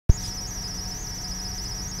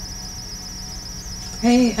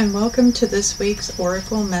Hey, and welcome to this week's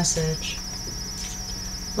Oracle message.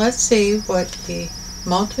 Let's see what the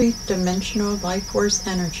multi-dimensional life force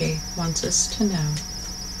energy wants us to know.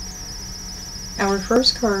 Our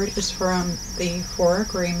first card is from the Four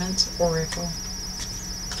Agreements Oracle.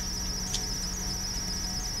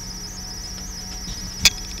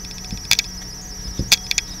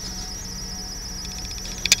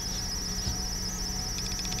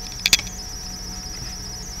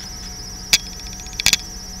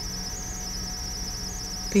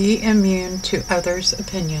 Be immune to others'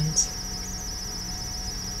 opinions.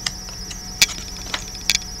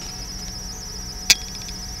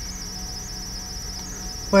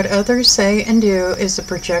 What others say and do is a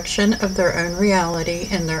projection of their own reality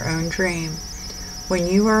in their own dream. When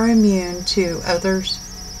you are immune to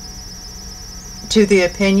the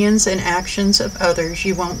opinions and actions of others,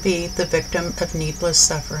 you won't be the victim of needless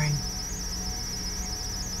suffering.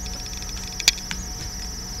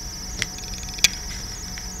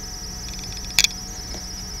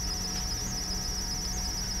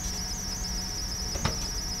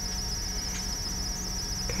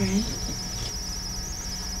 Okay.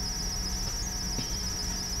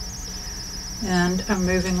 And I'm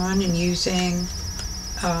moving on and using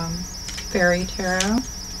Fairy Tarot.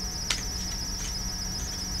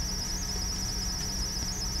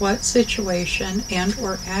 What situation and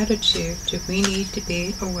or attitude do we need to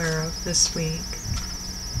be aware of this week?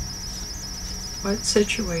 What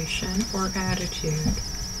situation or attitude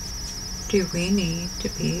do we need to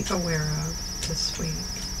be aware of this week?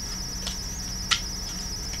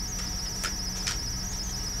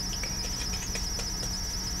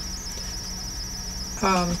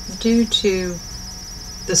 Due to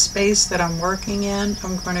the space that I'm working in,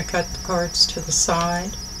 I'm going to cut the cards to the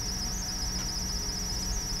side.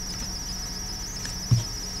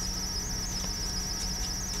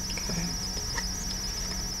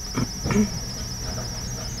 Okay.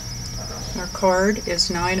 Our card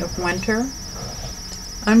is Nine of Winter.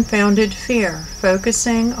 Unfounded fear,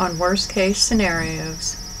 focusing on worst-case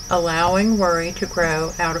scenarios, allowing worry to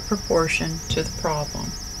grow out of proportion to the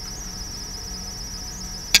problem.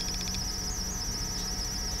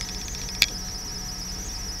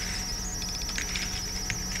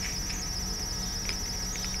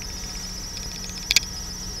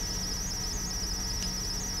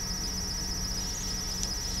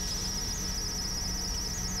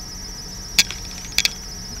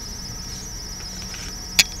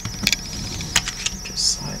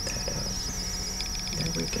 Slide that up.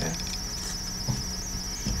 There we go.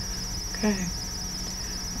 Okay.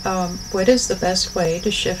 What is the best way to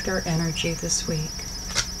shift our energy this week?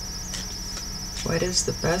 What is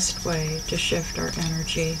the best way to shift our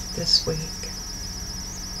energy this week?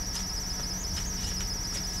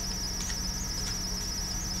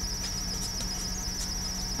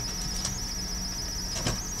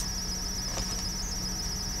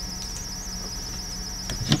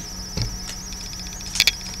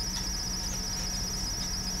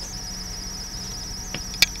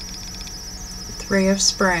 Three of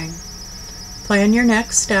Spring. Plan your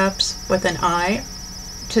next steps with an eye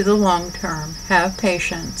to the long term. Have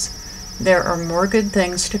patience. There are more good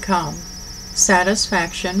things to come.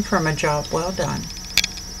 Satisfaction from a job well done.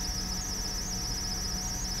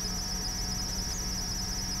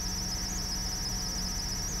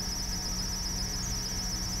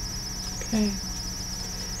 Okay.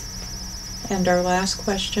 And our last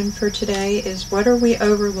question for today is, what are we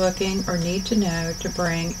overlooking or need to know to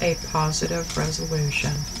bring a positive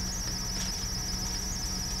resolution?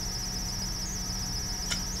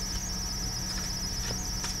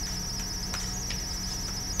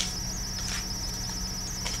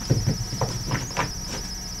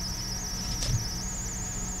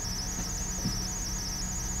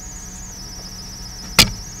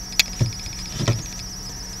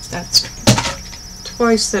 That's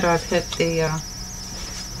twice that I've hit the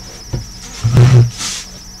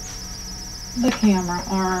camera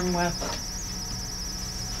arm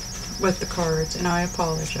with the cards, and I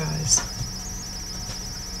apologize.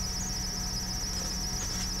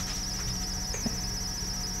 Okay.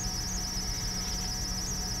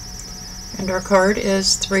 And our card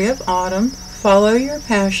is Three of Autumn. Follow your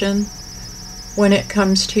passion when it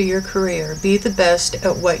comes to your career. Be the best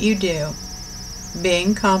at what you do,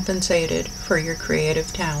 being compensated for your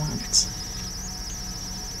creative talents.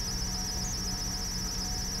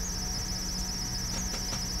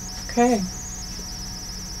 Okay,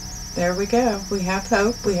 there we go. We have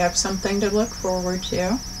hope. We have something to look forward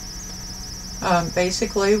to.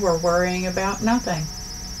 Basically, we're worrying about nothing.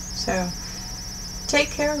 So, take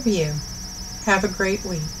care of you. Have a great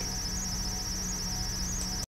week.